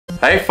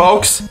Hey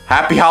folks,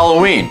 happy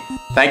Halloween.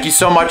 Thank you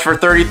so much for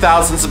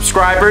 30,000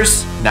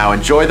 subscribers. Now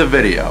enjoy the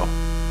video.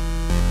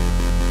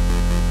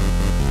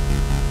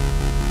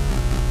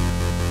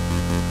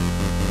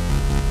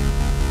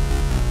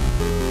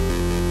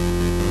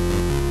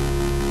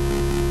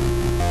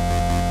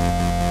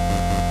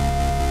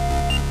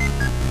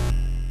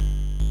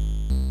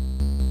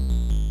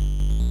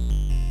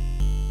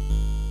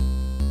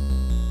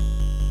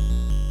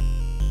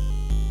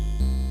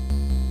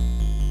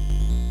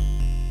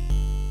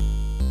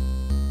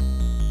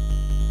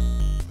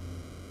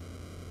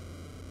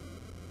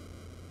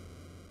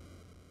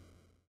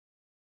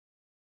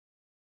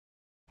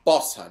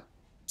 Boss Hunt.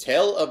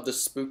 Tale of the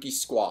Spooky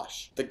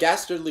Squash. The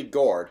ghastly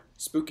gourd,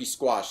 Spooky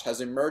Squash,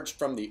 has emerged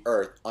from the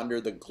earth under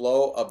the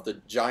glow of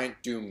the giant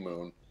doom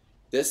moon.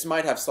 This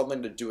might have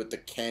something to do with the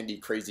candy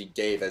Crazy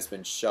Dave has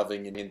been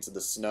shoving into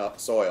the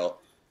soil.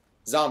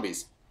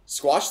 Zombies,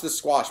 squash the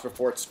squash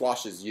before it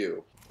squashes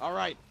you.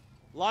 Alright,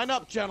 line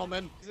up,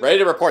 gentlemen. Ready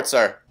to report,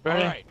 sir.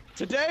 Alright,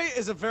 today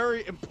is a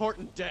very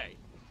important day.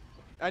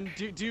 And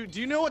do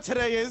you know what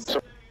today is?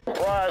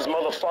 Surprise,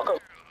 motherfucker.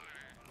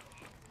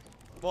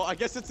 Well, I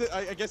guess it's the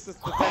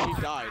day he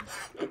died.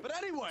 But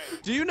anyway,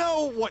 do you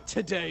know what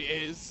today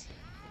is?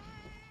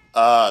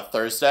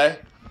 Thursday?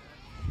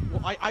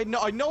 Well, I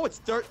know it's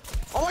Oh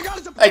my god,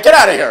 it's a- Hey, get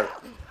out of here!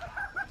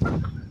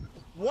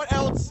 What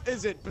else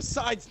is it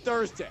besides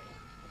Thursday?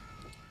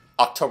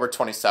 October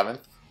 27th.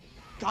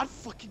 God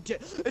fucking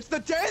it's the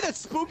day that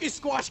Spooky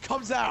Squash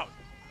comes out!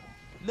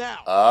 Now,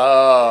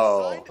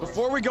 Oh.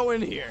 before we go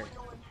in here,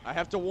 I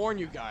have to warn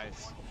you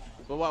guys.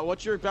 But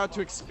what you're about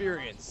to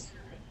experience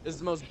is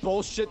the most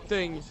bullshit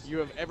thing you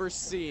have ever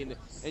seen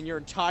in your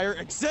entire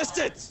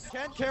existence!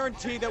 Can't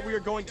guarantee that we are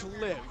going to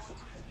live.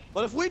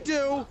 But if we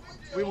do,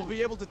 we will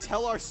be able to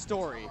tell our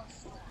story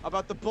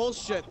about the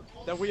bullshit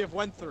that we have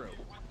went through.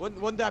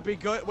 Wouldn't that be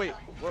good? Wait,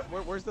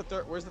 where's the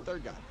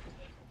third guy?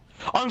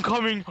 I'm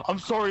coming. I'm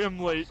sorry I'm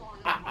late.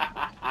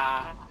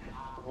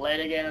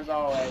 Late again as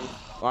always.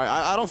 Alright,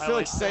 I don't feel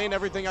like saying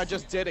everything I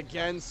just did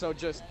again, so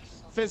just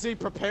Fizzy,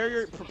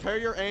 prepare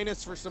your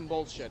anus for some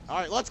bullshit.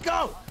 Alright, let's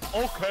go!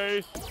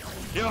 Okay.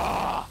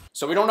 Yeah.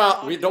 So we don't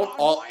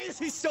all. Why is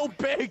he so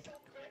big?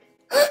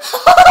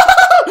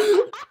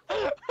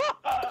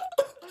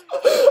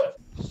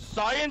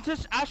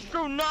 Scientist,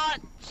 astronaut.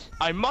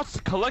 I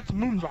must collect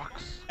moon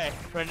rocks. Hey,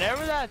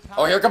 whenever that time.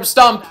 Oh, here comes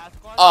Stump.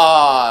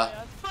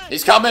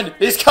 He's coming.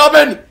 He's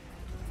coming.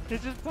 He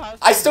just passed.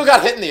 I still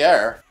got hit in the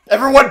air.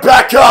 Everyone,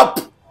 back up!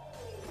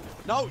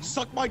 No,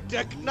 suck my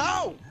dick.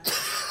 No!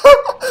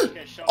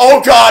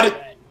 Oh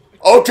god!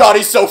 Oh god,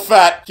 he's so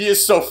fat. He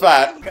is so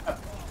fat.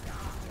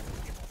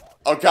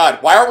 Oh god,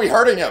 why aren't we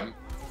hurting him?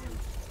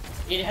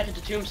 Need to head to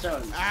the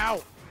tombstone.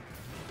 Ow!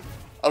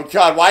 Oh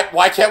god,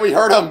 why can't we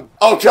hurt him?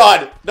 Oh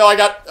god! No, I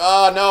got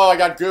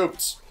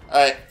gooped.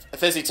 Alright,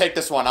 Fizzy, take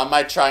this one. I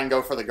might try and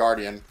go for the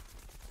Guardian.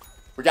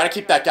 We gotta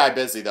keep that guy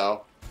busy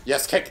though.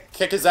 Yes,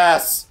 kick his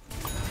ass.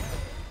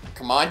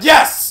 Come on,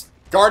 yes!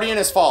 Guardian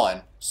has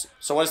fallen.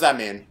 So what does that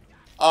mean?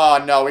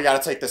 Oh no, we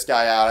gotta take this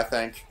guy out, I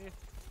think.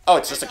 Oh,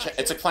 it's just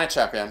it's a plant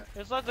champion.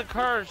 It's like the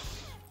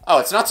curse. Oh,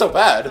 it's not so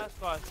bad.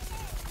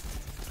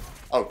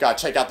 Oh god,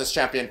 check out this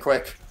champion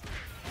quick.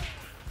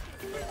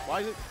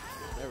 Why is it?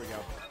 There we go.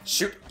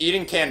 Shoot,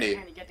 eating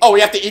candy. Oh, we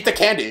have to eat the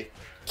candy.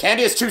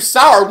 Candy is too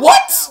sour.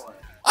 What?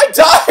 I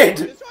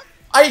died!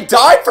 I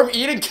died from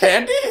eating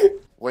candy?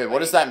 Wait, what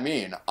does that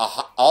mean?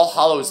 All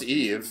Hallows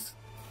Eve?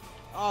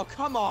 Oh,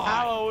 come on!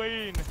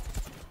 Halloween.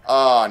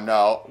 Oh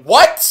no.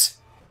 What?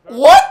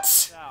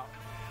 What?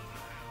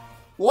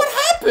 What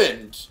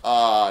happened?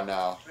 Oh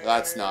no,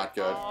 that's not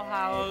good. All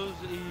Hallows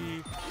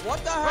Eve.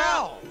 What the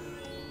hell?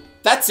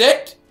 That's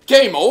it?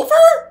 Game over?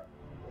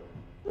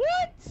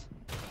 What?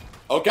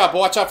 Oh god, but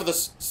watch out for the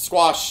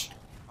squash.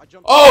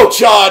 Oh,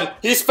 John!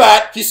 He's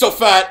fat! He's so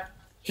fat!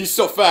 He's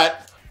so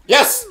fat!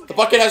 Yes! The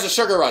bucket has a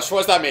sugar rush. What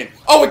does that mean?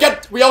 Oh,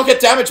 we all get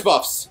damage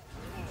buffs!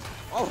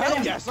 Oh,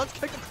 hell yes! Let's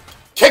kick him!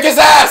 Kick his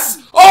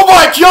ass! Oh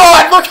my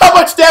god! Look how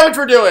much damage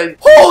we're doing!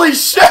 Holy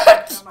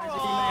shit!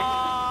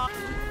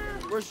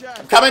 Where's Jack?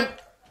 I'm coming!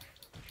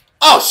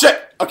 Oh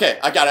shit! Okay,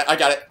 I got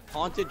it.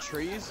 Haunted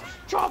trees?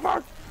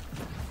 Chopper!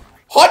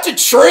 Haunted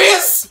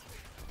trees?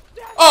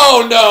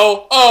 Oh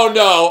no! Oh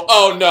no!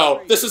 Oh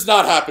no! This is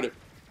not happening.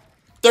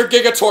 They're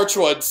Giga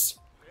Torchwoods.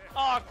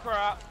 Oh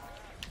crap.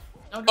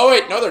 Oh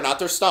wait, no they're not,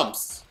 they're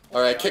stumps.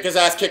 Alright, kick his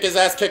ass, kick his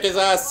ass, kick his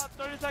ass.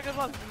 30 seconds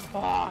left.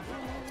 Oh.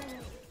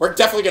 We're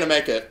definitely gonna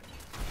make it.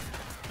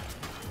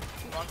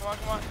 Come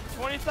on.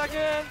 20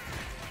 seconds.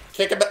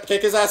 Kick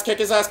his ass, kick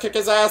his ass, kick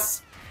his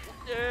ass.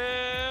 Ew.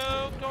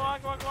 Come on.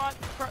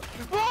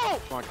 Whoa!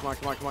 Come on.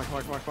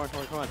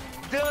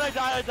 Dylan,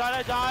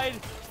 I died.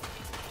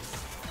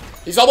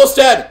 He's almost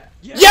dead.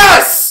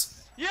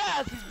 Yes!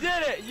 Yes, he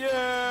did it!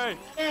 Yay!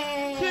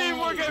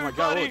 Teamwork, Oh my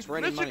God, everybody! it's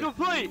raining Mission money.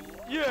 complete!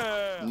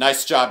 Yeah!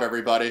 Nice job,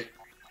 everybody.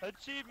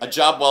 Achievement. A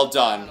job well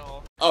done.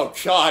 Oh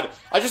god,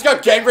 I just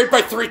got gang raped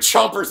by 3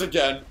 chompers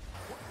again.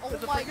 Oh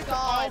my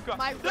god,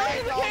 my There's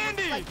red the dog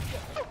candy! is like...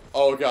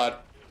 Oh god.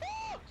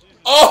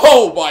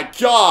 Oh my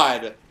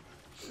god!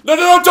 No,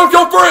 no, no, don't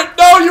go for it!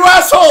 No, you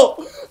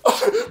asshole!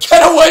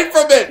 Get away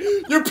from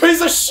it! You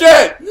piece of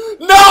shit!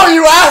 No,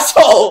 you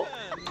asshole!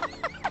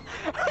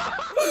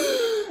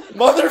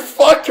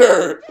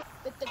 Motherfucker!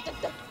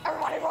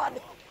 Everybody run!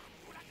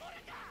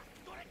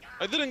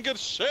 I didn't get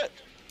shit.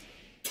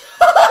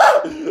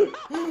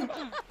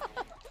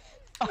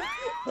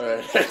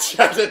 Alright,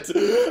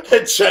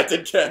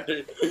 enchanted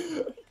candy.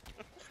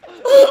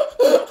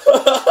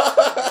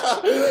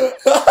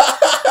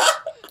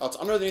 Oh, it's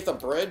underneath a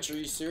bridge? Are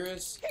you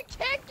serious? You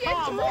can't get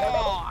Come through!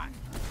 on!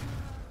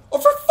 Oh,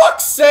 for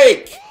fuck's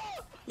sake!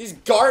 This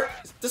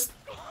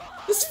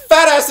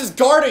fat ass is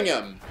guarding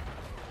him!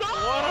 What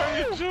are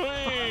you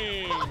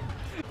doing?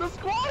 The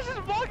squash is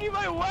blocking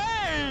my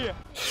way!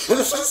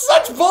 This is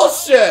such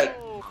bullshit!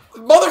 The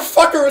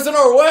motherfucker was in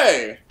our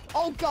way!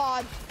 Oh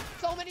god.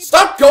 So many.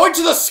 Stop going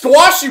to the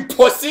squash, you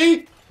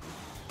pussy!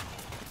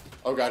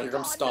 Oh god, here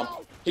comes Stump.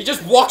 no. He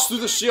just walks through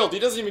the shield. He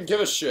doesn't even give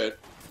a shit.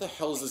 What the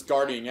hell is this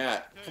guardian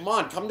at? Come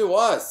on, come to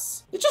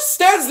us. He just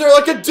stands there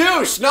like a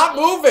douche, not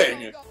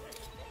moving.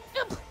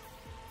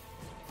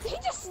 He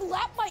just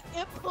slapped my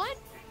input?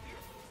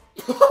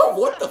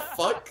 What the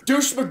fuck?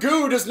 Douche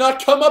Magoo does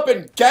not come up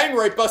and gang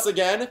rape us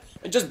again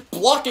and just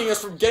blocking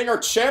us from getting our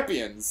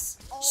champions.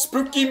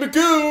 Spooky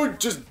Magoo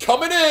just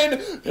coming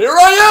in. Here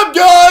I am,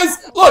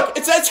 guys. Look,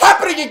 it's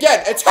happening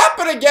again. It's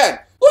happening again.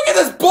 Look at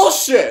this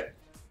bullshit.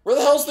 Where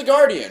the hell's the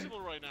guardian?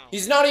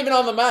 He's not even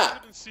on the I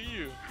map. didn't see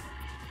you.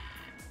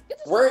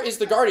 Where is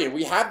the guardian?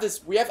 We have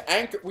this. We have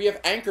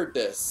anchored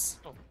this.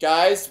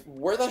 Guys,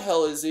 where the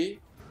hell is he?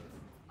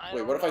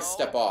 Wait, what if I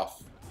step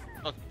off?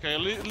 Okay,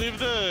 leave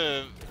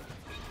the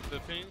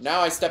thing.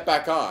 Now I step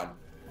back on.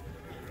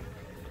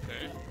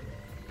 Okay.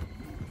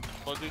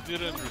 But it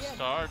didn't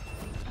restart.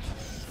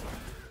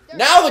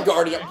 Now the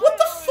guardian. What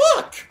the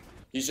fuck?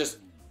 He's just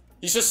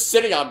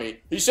sitting on me.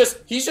 He's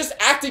just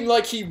acting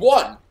like he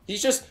won.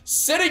 He's just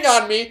sitting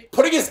on me,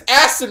 putting his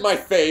ass in my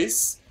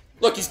face.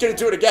 Look, he's gonna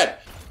do it again.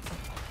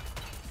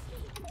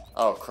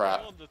 Oh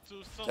crap.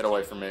 Get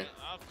away from me.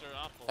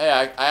 Hey,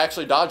 I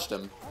actually dodged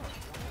him.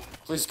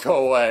 Please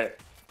go away.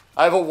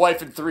 I have a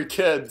wife and 3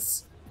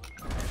 kids.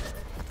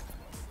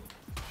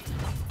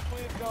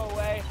 Please go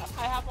away.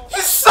 I have a...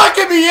 He's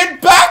sucking me in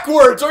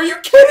backwards! Are you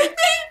kidding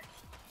me?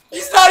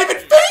 He's not even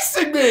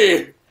facing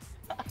me!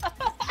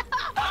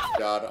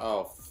 God,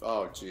 oh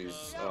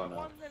jeez, oh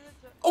no.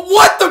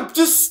 What the?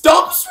 Do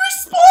stumps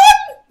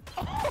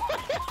respawn?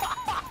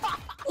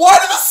 Why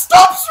do the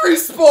stumps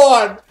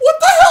respawn? What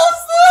the hell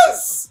is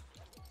this?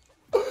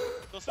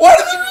 Why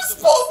do they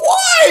respawn?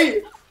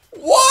 Why?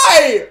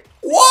 Why?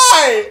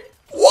 Why?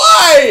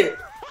 Why?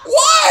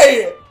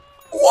 Why?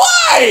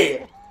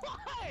 Why?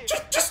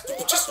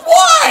 Just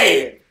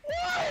why?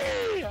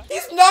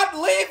 He's not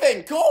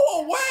leaving. Go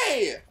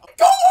away.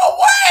 Go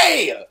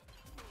away.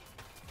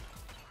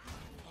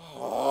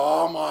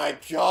 Oh my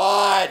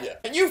god.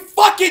 Can you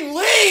fucking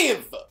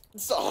leave?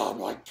 Oh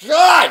my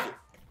god.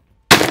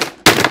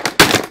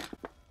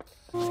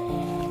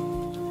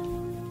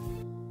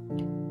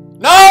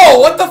 No,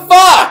 what the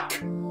fuck?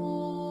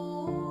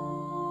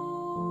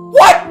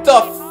 What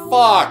the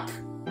fuck?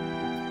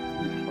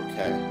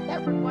 Okay.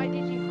 Why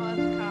did you cause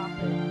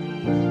coffee?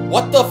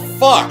 What the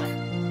fuck?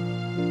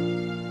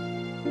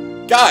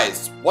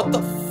 Guys, what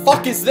the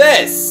fuck is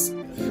this?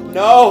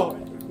 No,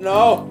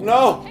 no,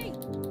 no. Hey,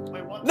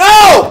 wait, what?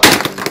 No!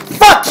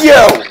 Fuck you!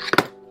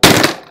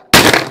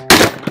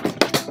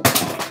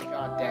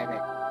 God damn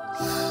it.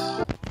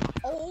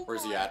 Oh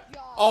Where's he my at?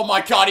 God. Oh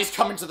my god, he's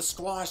coming to the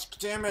squash.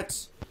 Damn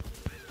it.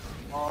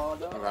 Oh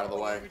no. Move out of the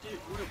way.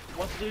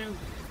 What to do?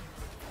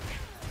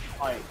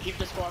 Alright, keep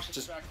the squash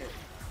distracted.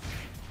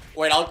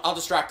 Wait, I'll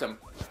distract him.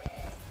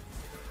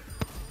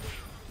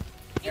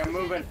 You're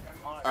moving.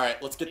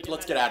 Alright, let's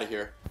get out of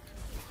here.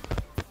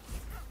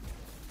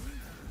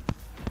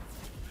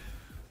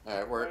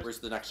 Alright, where's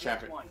the next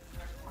champion? One.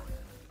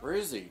 Where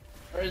is he?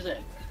 Where is it?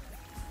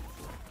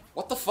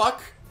 What the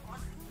fuck?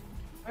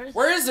 Where is it?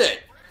 Where is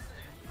it?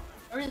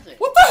 Where is it?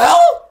 What the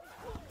hell?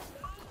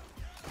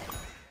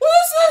 What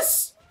is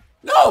this?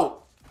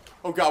 No!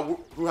 Oh god,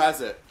 who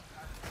has it?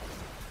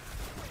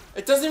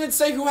 It doesn't even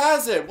say who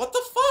has it. What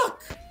the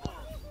fuck?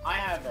 I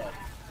have it.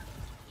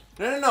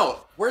 No, no,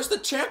 no. Where's the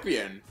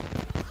champion?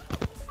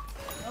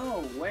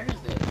 No, where is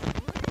it?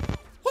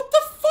 What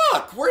the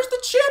fuck? Where's the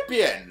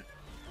champion?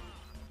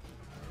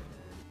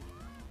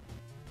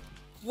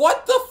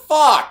 What the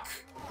fuck?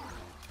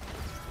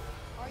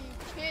 Are you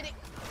kidding?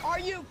 Are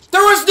you?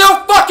 There was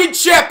no fucking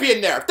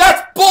champion there!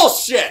 That's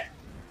bullshit!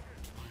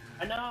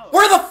 I know.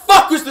 Where the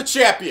fuck was the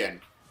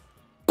champion?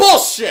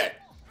 Bullshit!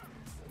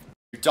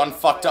 You're done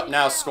fucked up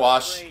now,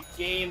 Squash. Great.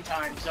 Game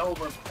time's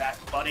over,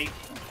 buddy.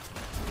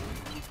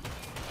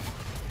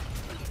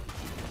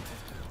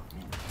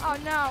 Oh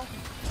no.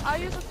 I'll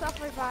use a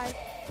self revive.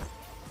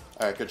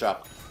 Alright, good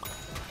job.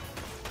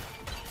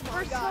 Oh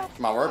my God.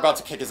 Come on, we're about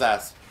to kick his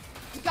ass.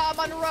 You got him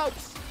on the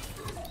ropes.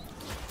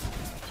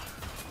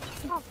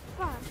 Oh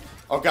fuck.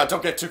 Oh god,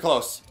 don't get too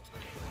close.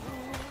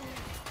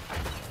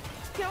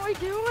 Can we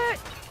do it?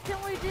 Can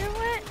we do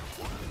it?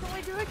 Can we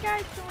we do it,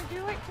 guys? Can we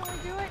do it? Can we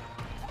do it?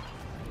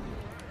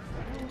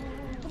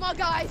 Come on,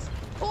 guys.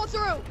 Pull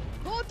through.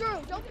 Pull through.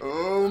 Don't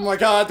Oh my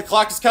god, the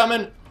clock is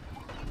coming.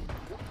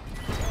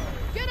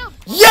 get him.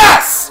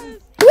 Yes!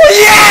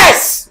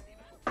 Yes!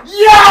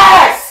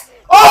 Yes!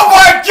 Oh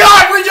my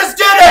god, we just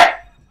did it!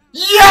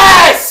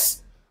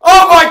 Yes!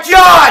 Oh my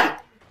god!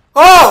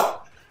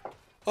 Oh!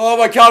 Oh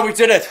my god, we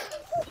did it!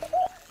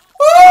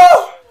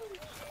 Oh!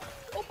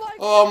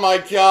 Oh my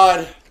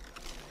god.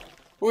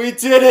 We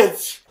did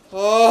it!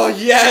 Oh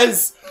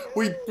yes!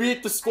 We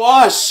beat the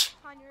squash!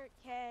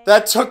 100K.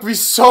 That took me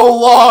so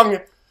long!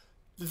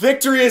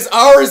 Victory is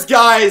ours,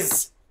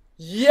 guys!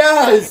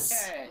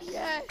 Yes!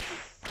 Yes.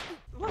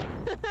 Look at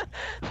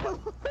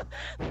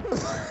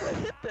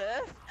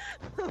this.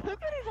 Look what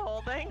he's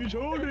holding. He's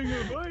holding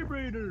a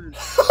vibrator.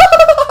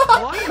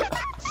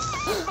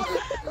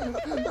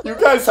 You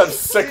guys have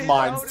sick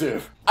minds,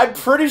 dude. I'm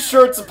pretty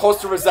sure it's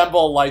supposed to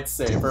resemble a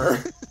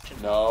lightsaber.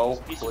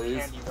 No, Piece of please.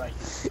 candy right.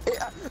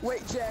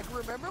 Wait, Jack,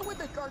 remember when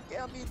the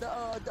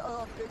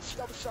bitch,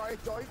 I'm sorry,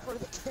 going for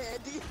the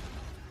candy?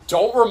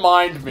 Don't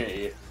remind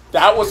me.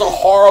 That was a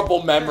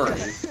horrible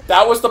memory.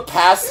 That was the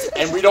past,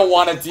 and we don't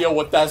want to deal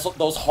with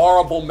those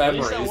horrible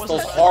memories,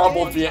 those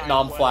horrible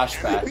Vietnam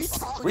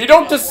flashbacks. We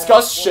don't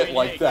discuss shit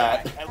like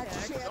that.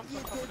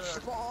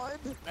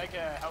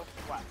 Mega health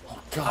flat.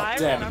 God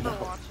damn it.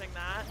 watching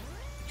that.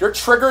 You're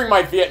triggering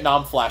my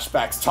Vietnam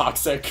flashbacks,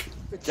 Toxic.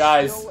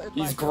 Guys,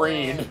 he's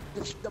green.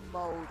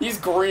 He's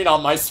green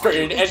on my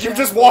screen, and you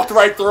just walked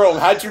right through him.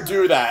 How'd you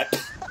do that?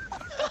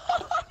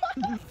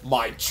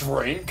 My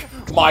drink?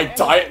 My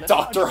Diet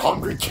Dr.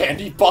 Hungry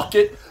Candy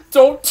Bucket?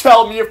 Don't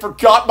tell me you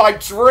forgot my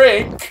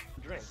drink!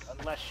 Drink,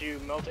 unless you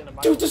melt in a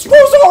Dude, this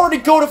bro's already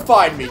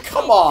notified me,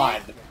 come on!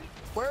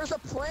 Where's the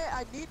plant?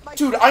 I need my.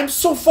 Dude, I'm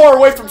so far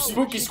away from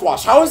Spooky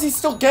Squash, how is he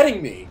still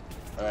getting me?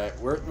 Alright,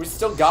 we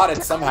still got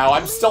it somehow,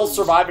 I'm still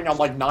surviving on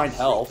like 9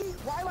 health.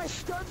 Why am I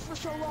stunned for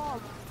so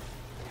long?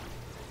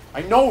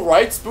 I know,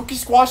 right? Spooky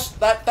Squash,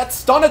 that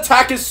stun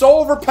attack is so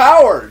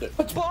overpowered!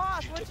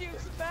 Boss, what do you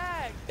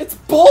expect? It's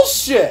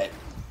bullshit!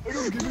 I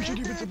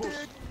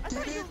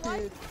thought you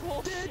liked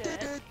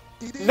bullshit.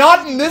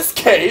 Not in this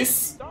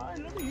case! No!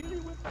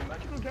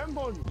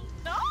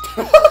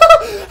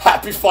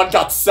 Happy Fun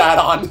got sat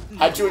on.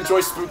 How'd you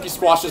enjoy Spooky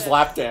Squash's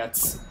lap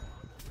dance?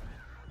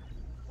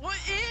 What?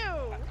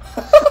 Ew!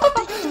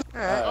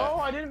 Oh,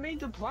 I didn't mean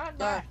to plant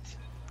that.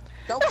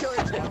 Don't kill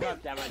it, Jack. God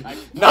damn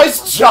it.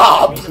 Nice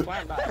job!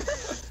 Plant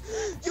that.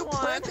 You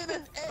planted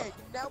an egg.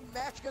 Now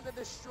Matt's gonna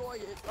destroy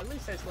it. At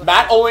least I slipped.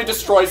 Matt only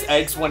destroys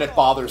eggs when it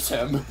bothers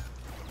him.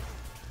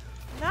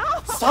 No!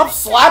 Stop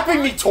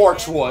slapping me,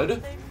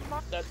 Torchwood!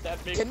 That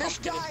big Can this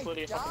pumpkin is guy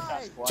clearly a fucking die?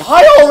 task force.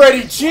 Die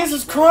already!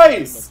 Jesus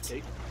Christ!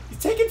 He's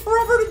taking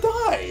forever to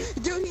die!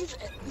 Dude,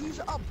 he's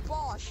a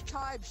boss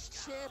times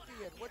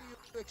champion. What do you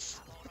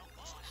expect?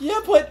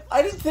 Yeah, but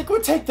I didn't think it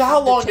would take that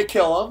long to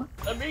kill him.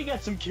 Let me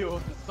get some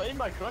kills. Play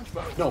my crunch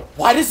mode. No,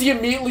 why does he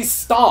immediately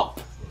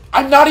stomp?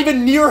 I'm not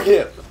even near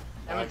him!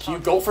 Can you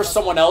go for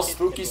someone else,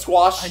 Spooky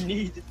Squash? I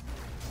need.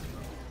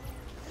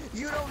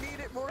 You don't need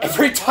it more.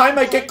 Every time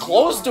I get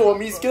close to him,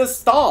 he's gonna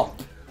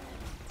stomp.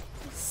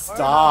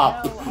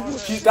 Stop.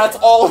 That's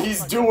all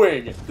he's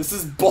doing. This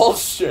is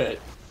bullshit.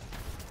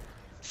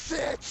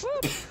 Six.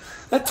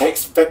 That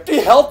takes 50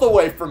 health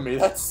away from me.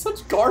 That's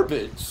such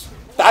garbage.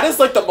 That is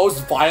like the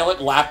most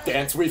violent lap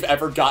dance we've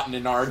ever gotten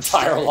in our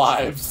entire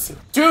lives.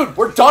 Dude,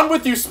 we're done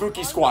with you,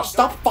 Spooky Squash.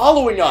 Stop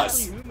following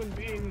us.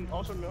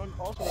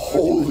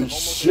 Holy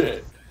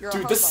shit.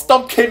 Dude, this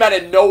stump came out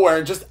of nowhere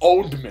and just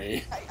owned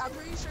me. I'm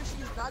pretty sure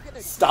she's not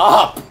gonna.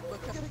 Stop.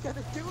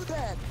 Gonna do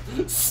that.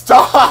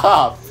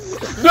 Stop.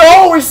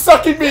 No, he's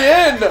sucking me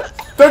in.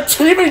 They're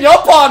teaming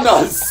up on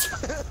us.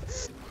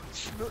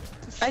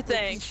 I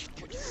think.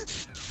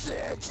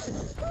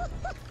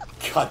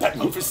 God, that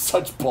move is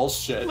such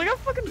bullshit. Look how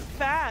fucking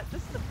fat.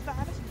 This is the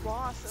fattest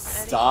boss of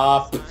any.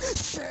 Stop.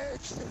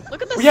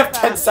 Look at this. We have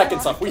 10 fat seconds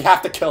boss. left. We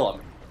have to kill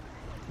him.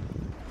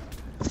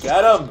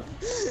 Get him.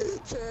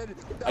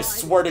 I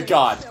swear to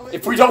God,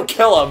 if we don't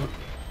kill him,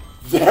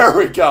 there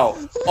we go.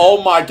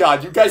 Oh my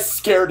God, you guys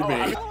scared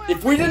me.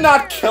 If we did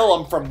not kill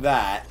him from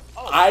that,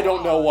 I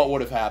don't know what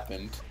would have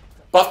happened.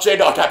 Buff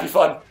J-Dog, happy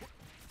fun.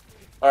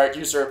 Alright,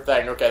 user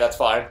thing. Okay, that's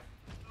fine.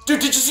 Dude,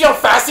 did you see how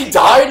fast he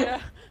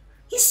died?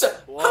 He said,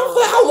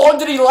 how long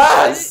did he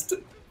last?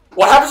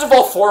 What happens if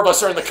all 4 of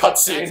us are in the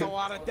cutscene? That's a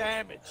lot of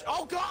damage.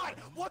 Oh God!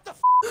 What the?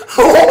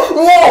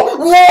 Whoa!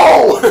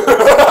 Whoa!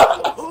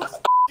 Whose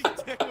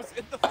dick was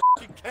in the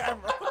fucking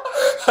camera?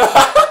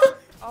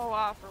 Oh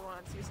wow, for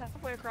once. He's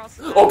halfway across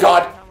the Oh,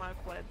 God. How I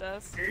played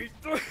this.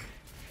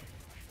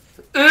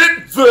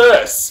 Eat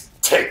this!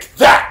 Take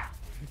that!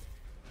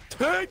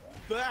 Take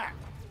that!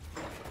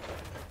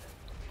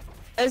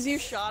 As you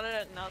shot it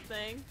at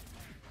nothing.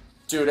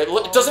 Dude, it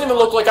doesn't even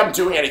look like I'm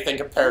doing anything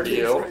compared to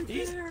you.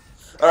 Easier.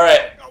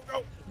 Alright. Go,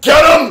 go.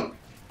 Get him!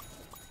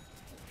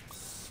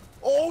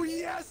 Oh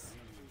yes!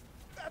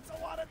 That's a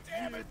lot of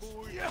damage.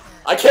 Yeah.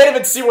 I can't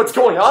even see what's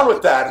going on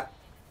with that.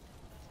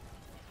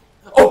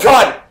 Oh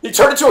God! He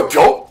turned into a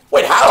goat?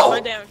 Wait, how? My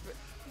damage.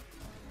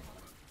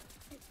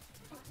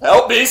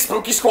 Help me!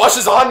 Spooky Squash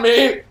is on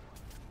me!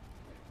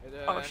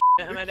 Oh shit,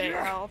 I'm at 8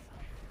 health.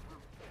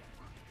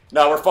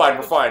 No, we're fine,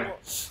 we're fine.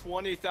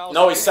 20,000.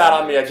 No, he sat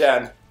on me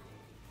again.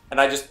 And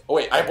I just... Oh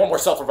wait, I have one more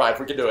self-revive.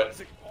 We can do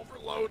it.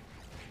 Overload.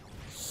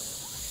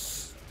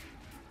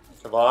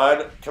 Come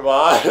on, come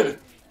on.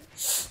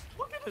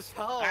 Look at his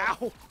health.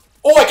 Ow.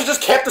 Oh, I can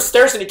just camp the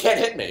stairs and he can't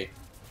hit me.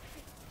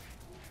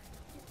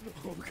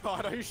 Oh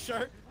god, are you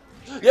sure?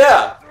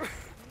 Yeah.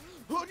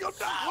 Look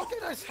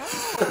at his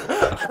health.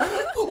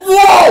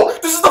 Whoa!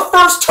 This is the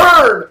first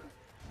turn!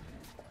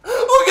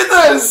 Look at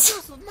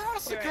this!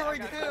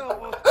 Massacring him.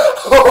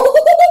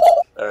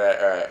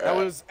 Alright. That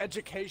was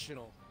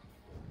educational.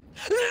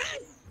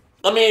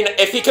 I mean,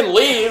 if he can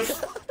leave.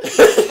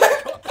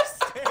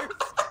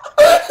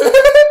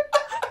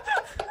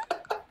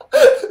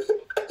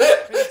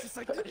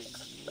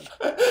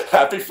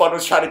 Happy Fun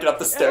was trying to get up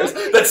the stairs.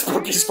 That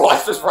Spooky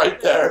Squash was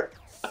right there.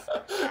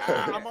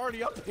 I'm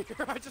already up here.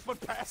 I just went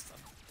past him.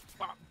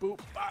 Bop, boop,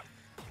 bop.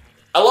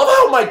 I love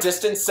how my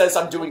distance says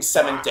I'm doing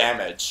 7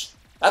 damage.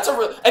 That's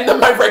a and then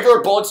my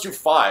regular bullets do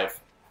 5.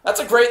 That's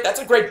a great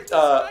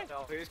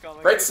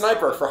great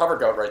sniper for Hover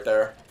Goat right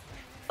there.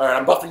 Alright,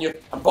 I'm buffing you.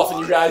 I'm buffing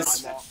you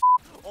guys.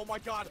 Oh my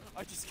god,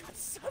 I just got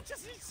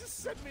he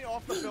just sent me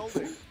off the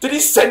building. Did he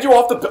send you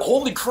off the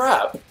holy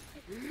crap?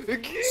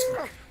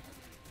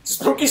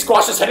 Spooky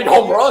Squash is hitting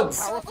home runs.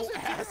 Powerful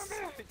ass.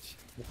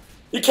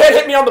 He can't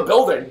hit me on the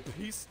building.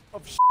 Piece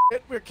of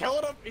shit. We're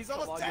killing him. He's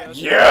almost dead.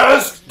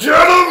 Yes!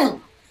 Get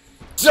him!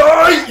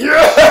 Die!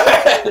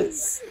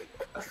 Yes!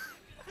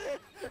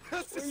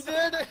 We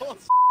did it.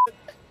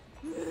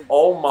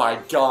 Oh my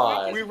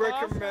god. We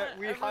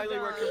highly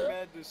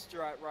recommend this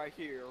strat right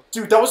here.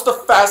 Dude, that was the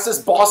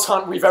fastest boss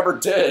hunt we've ever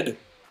did.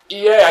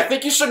 EA, I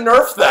think you should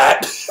nerf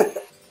that.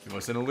 He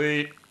was an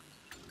elite.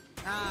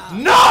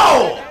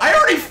 No! I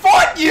already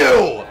fought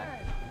you!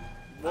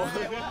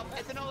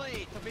 It's an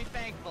elite, so be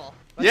thankful.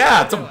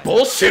 Yeah, it's a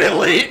bullshit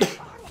elite.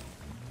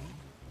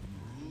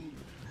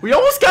 We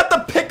almost got the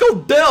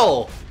pickled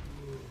dill.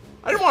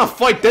 I didn't want to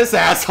fight this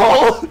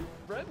asshole.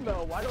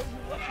 Redmo, why don't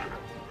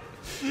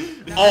you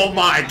Oh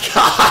my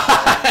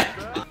god!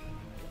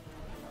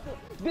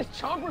 This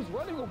Chomper's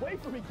running away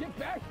from me. Get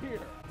back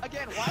here.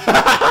 Again,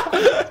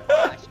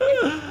 why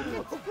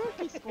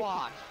Spooky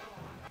Squash?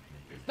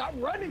 Stop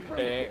running from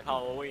me. Hey,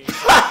 Halloween.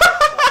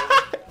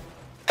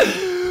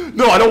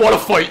 No, I don't want to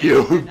fight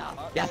you.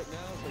 Yes.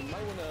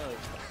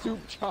 Soup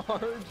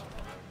charge.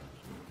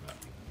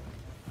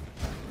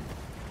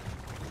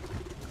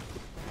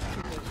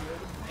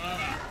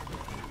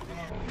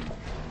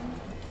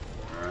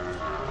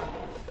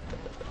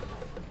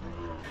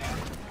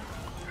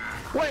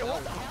 Wait,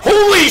 what?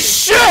 Holy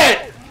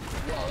shit!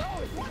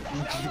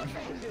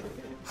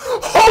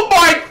 Oh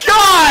my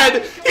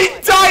god! He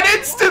died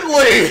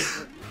instantly!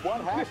 What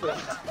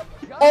happened?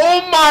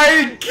 Oh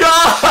my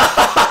god!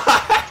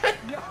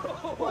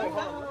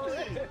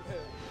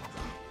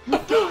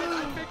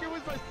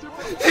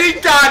 He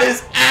got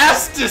his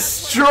ass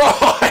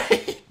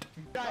destroyed!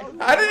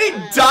 How did he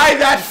die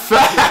that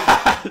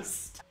fast?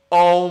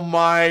 Oh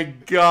my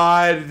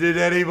god, did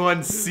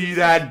anyone see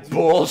that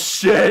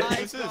bullshit?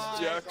 This is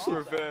Jack's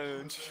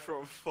revenge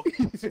from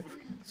fucking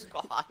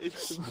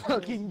Squash.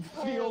 Fucking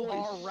feel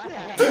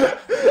alright.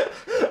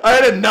 I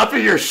had enough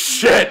of your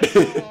shit!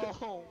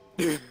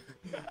 I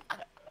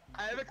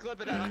have a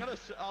clip of that.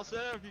 I'll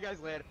share it with you guys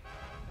later.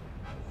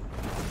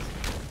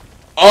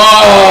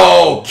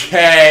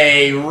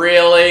 Okay,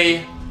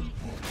 really?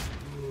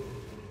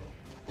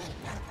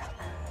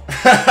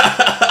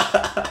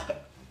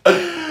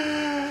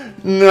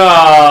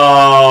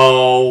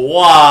 No,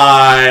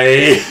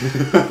 why?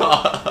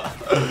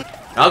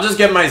 I'll just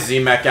get my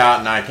Z-Mech out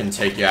and I can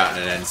take you out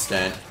in an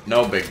instant.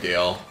 No big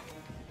deal.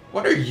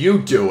 What are you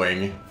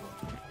doing?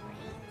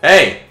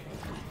 Hey!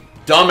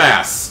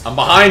 Dumbass, I'm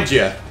behind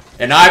you.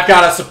 And I've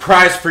got a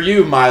surprise for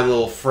you, my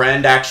little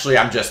friend. Actually,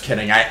 I'm just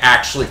kidding. I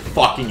actually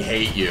fucking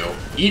hate you.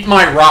 Eat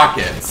my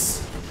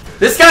rockets.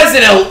 This guy's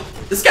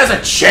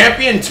a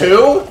champion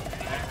too?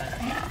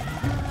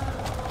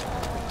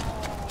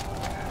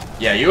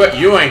 Yeah,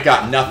 you ain't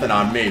got nothing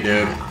on me,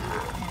 dude.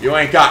 You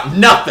ain't got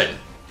nothing.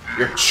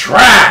 You're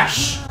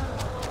trash.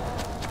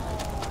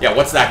 Yeah,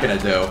 what's that gonna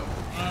do?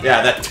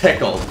 Yeah, that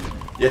tickled.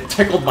 You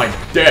tickled my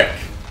dick.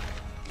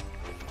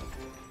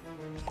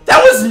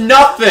 That was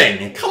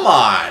nothing! Come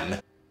on!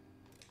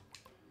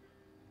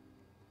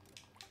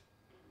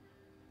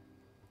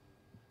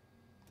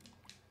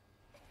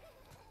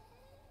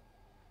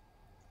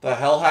 The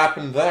hell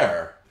happened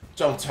there?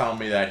 Don't tell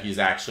me that he's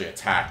actually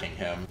attacking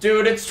him.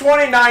 Dude, it's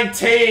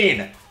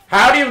 2019!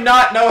 How do you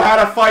not know how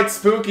to fight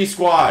Spooky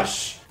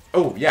Squash?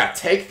 Oh, yeah,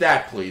 take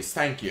that, please.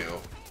 Thank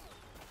you.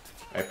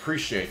 I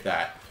appreciate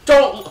that.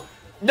 Don't...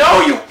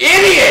 No, you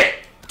idiot!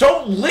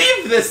 Don't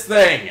leave this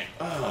thing!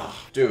 Ugh.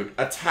 Dude,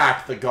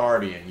 attack the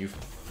Guardian, you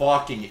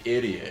fucking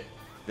idiot.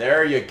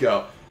 There you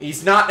go.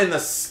 He's not in the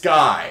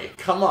sky.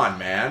 Come on,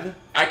 man.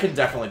 I can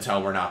definitely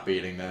tell we're not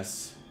beating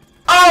this.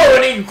 Oh,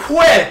 and he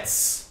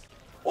quits!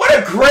 What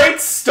a great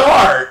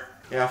start!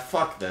 Yeah,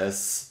 fuck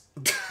this.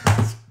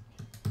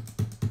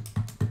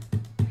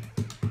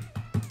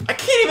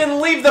 can't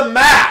even leave the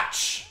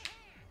match!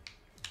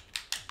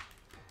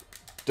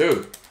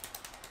 Dude.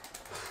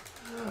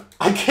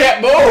 I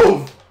can't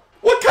move!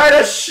 What kind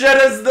of shit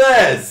is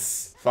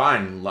this?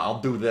 Fine, I'll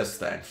do this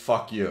then.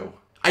 Fuck you.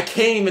 I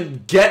can't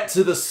even get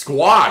to the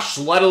squash,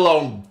 let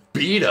alone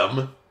beat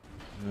him.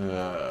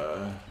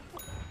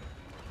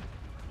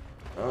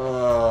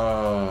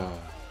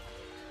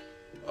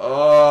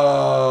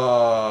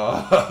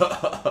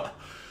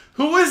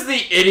 Who is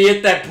the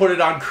idiot that put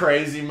it on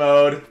crazy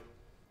mode?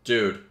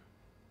 Dude,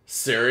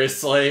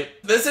 seriously?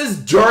 This is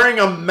during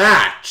a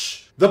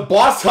match. The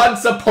boss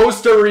hunt's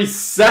supposed to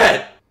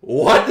reset.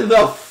 What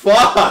the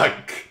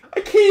fuck? I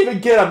can't even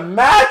get a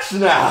match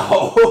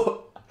now.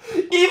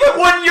 Even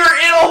when you're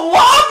in a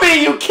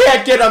lobby, you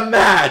can't get a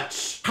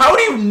match. How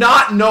do you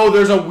not know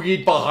there's a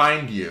weed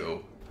behind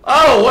you?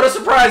 Oh, what a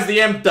surprise,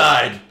 the imp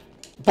died.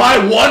 By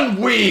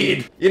one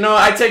weed! You know,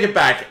 I take it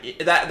back.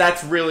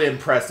 That's really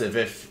impressive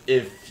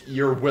if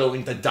you're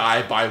willing to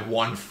die by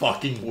one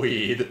fucking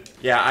weed.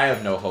 Yeah, I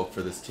have no hope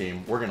for this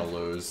team. We're gonna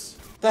lose.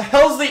 The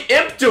hell's the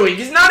imp doing?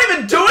 He's not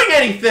even doing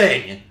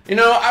anything! You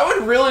know, I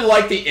would really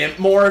like the imp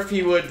more if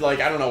he would, like,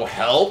 I don't know,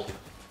 help.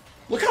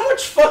 Look how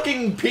much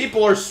fucking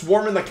people are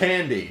swarming the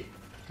candy.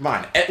 Come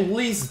on, at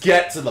least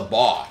get to the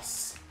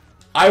boss.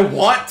 I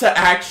want to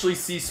actually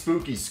see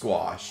Spooky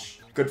Squash.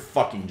 Good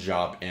fucking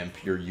job,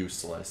 imp. You're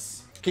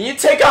useless. Can you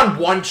take on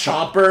one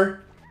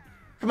chomper?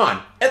 Come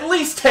on, at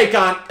least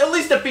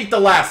defeat the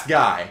last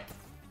guy.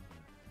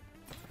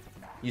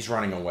 He's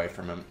running away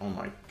from him. Oh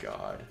my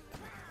god.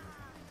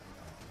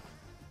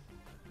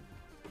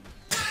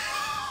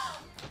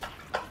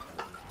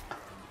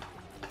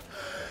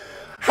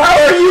 How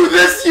are you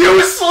this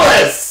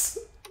useless?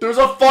 There's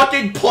a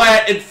fucking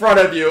plant in front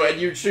of you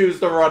and you choose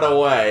to run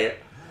away.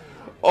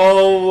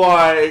 Oh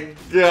my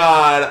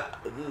god.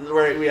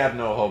 We have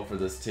no hope for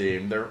this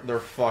team. They're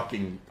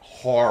fucking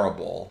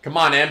horrible. Come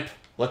on, imp.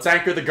 Let's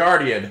anchor the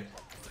Guardian.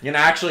 You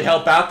gonna actually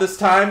help out this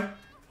time?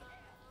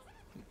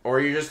 Or are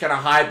you just gonna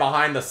hide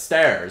behind the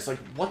stairs? Like,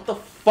 what the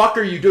fuck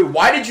are you doing?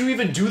 Why did you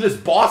even do this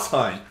boss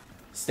hunt?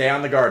 Stay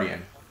on the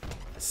Guardian.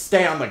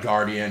 Stay on the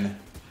Guardian.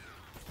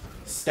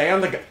 Stay on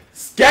the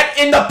Get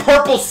in the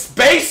purple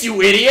space,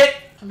 you idiot!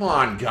 Come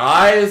on,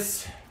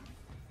 guys.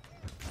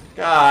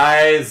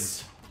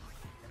 Guys.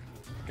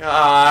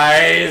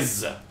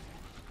 Guys.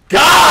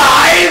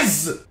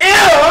 Guys!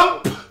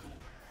 Imp!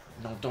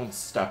 No, don't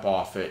step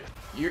off it.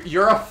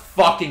 You're a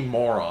fucking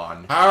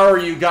moron. How are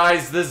you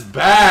guys this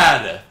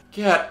bad?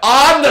 Get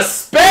on the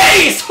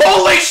space!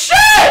 Holy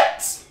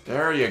shit!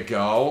 There you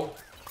go.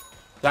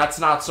 That's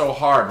not so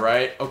hard,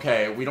 right?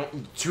 Okay,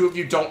 two of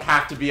you don't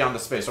have to be on the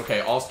space.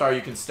 Okay, All-Star,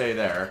 you can stay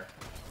there.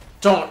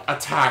 Don't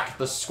attack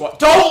the squad.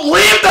 Don't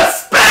leave the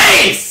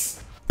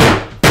space!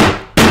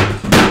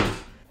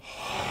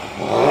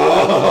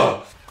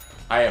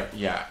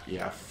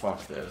 Yeah,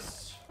 fuck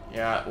this.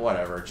 Yeah,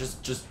 whatever.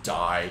 Just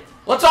die.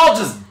 Let's all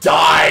just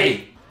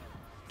die!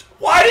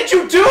 Why did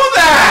you do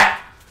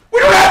that? We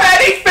don't have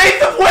any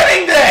faith of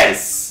winning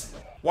this!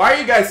 Why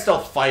are you guys still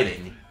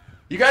fighting?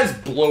 You guys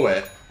blew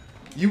it.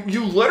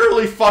 You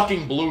literally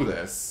fucking blew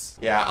this.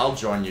 Yeah, I'll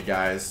join you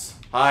guys.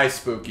 Hi,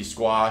 Spooky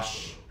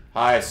Squash.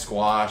 Hi,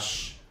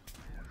 Squash.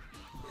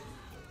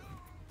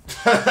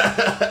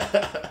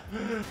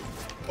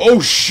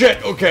 Oh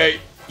shit, okay.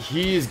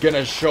 He's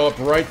gonna show up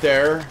right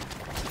there.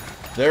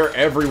 They're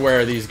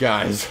everywhere, these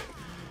guys.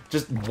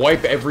 Just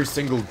wipe every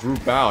single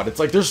group out. It's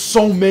like there's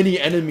so many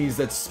enemies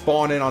that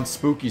spawn in on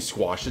Spooky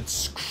Squash.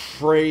 It's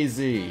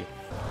crazy.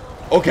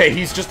 Okay,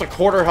 he's just a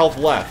quarter health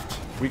left.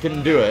 We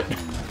can do it.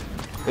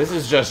 This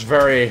is just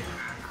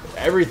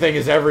everything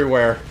is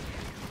everywhere.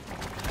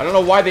 I don't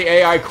know why the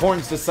AI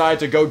corns decide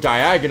to go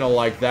diagonal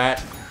like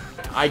that.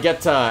 I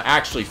get to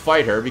actually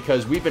fight her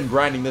because we've been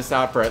grinding this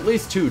out for at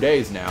least 2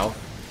 days now.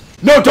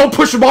 No, don't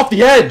push him off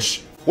the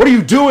edge! What are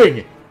you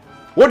doing?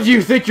 What do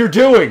you think you're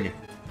doing?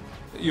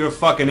 You're a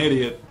fucking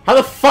idiot. How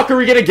the fuck are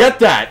we gonna get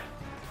that?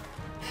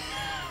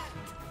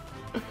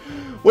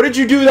 What did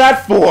you do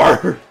that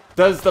for?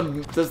 Does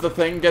the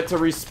thing get to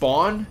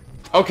respawn?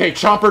 Okay,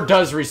 Chomper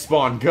does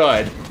respawn.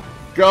 Good.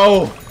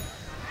 Go.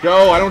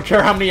 Go. I don't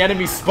care how many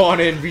enemies spawn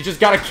in. We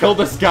just gotta kill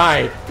this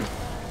guy.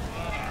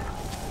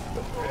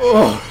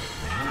 Ugh.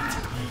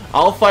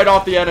 I'll fight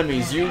off the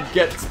enemies. You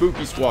get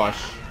Spooky Squash.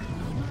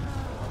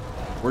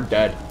 We're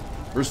dead.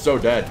 We're so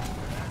dead.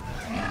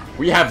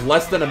 We have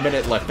less than a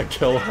minute left to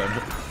kill him.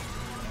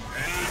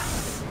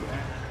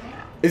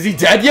 Is he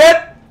dead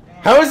yet?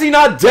 How is he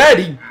not dead?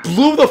 He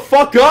blew the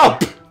fuck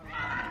up.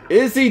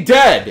 Is he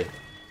dead?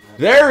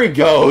 There he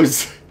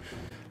goes.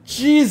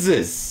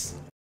 Jesus.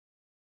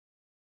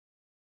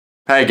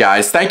 Hey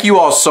guys, thank you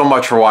all so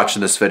much for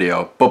watching this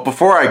video. But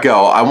before I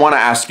go, I want to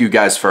ask you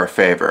guys for a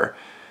favor.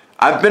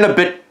 I've been a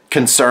bit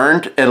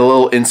concerned and a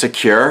little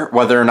insecure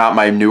whether or not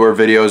my newer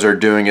videos are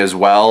doing as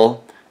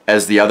well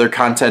as the other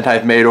content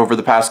I've made over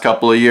the past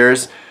couple of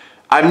years.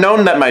 I've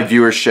known that my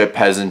viewership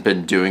hasn't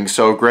been doing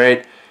so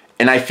great,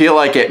 and I feel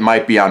like it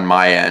might be on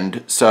my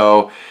end.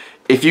 So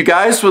If you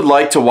guys would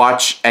like to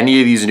watch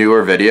any of these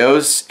newer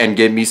videos and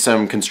give me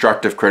some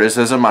constructive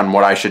criticism on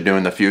what I should do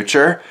in the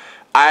future,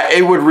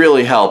 it would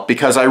really help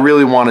because I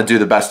really want to do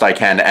the best I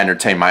can to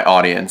entertain my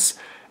audience.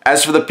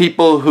 As for the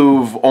people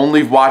who've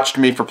only watched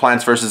me for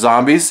Plants vs.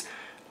 Zombies,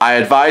 I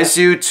advise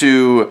you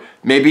to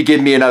maybe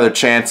give me another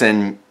chance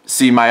and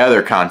see my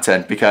other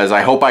content because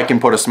I hope I can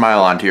put a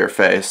smile onto your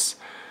face.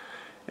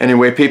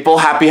 Anyway, people,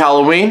 happy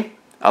Halloween.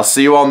 I'll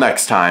see you all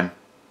next time.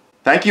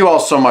 Thank you all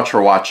so much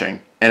for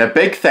watching, and a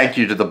big thank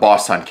you to the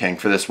Boss Hunt King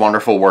for this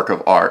wonderful work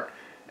of art.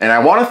 And I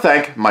want to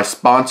thank my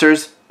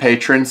sponsors,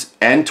 patrons,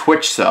 and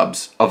Twitch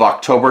subs of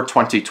October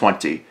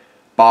 2020.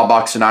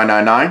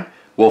 Bobbox999,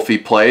 Wolfie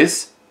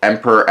Plays,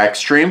 Emperor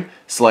Extreme,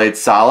 Slade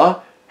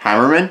Sala,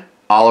 Hammerman,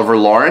 Oliver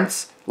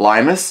Lawrence,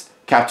 Limus,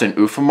 Captain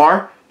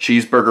Ufamar,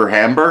 Cheeseburger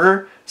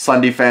Hamburger,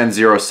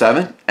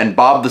 SlendyFan07, and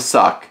Bob the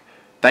Suck.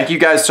 Thank you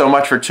guys so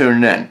much for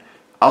tuning in.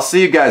 I'll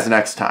see you guys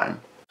next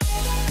time.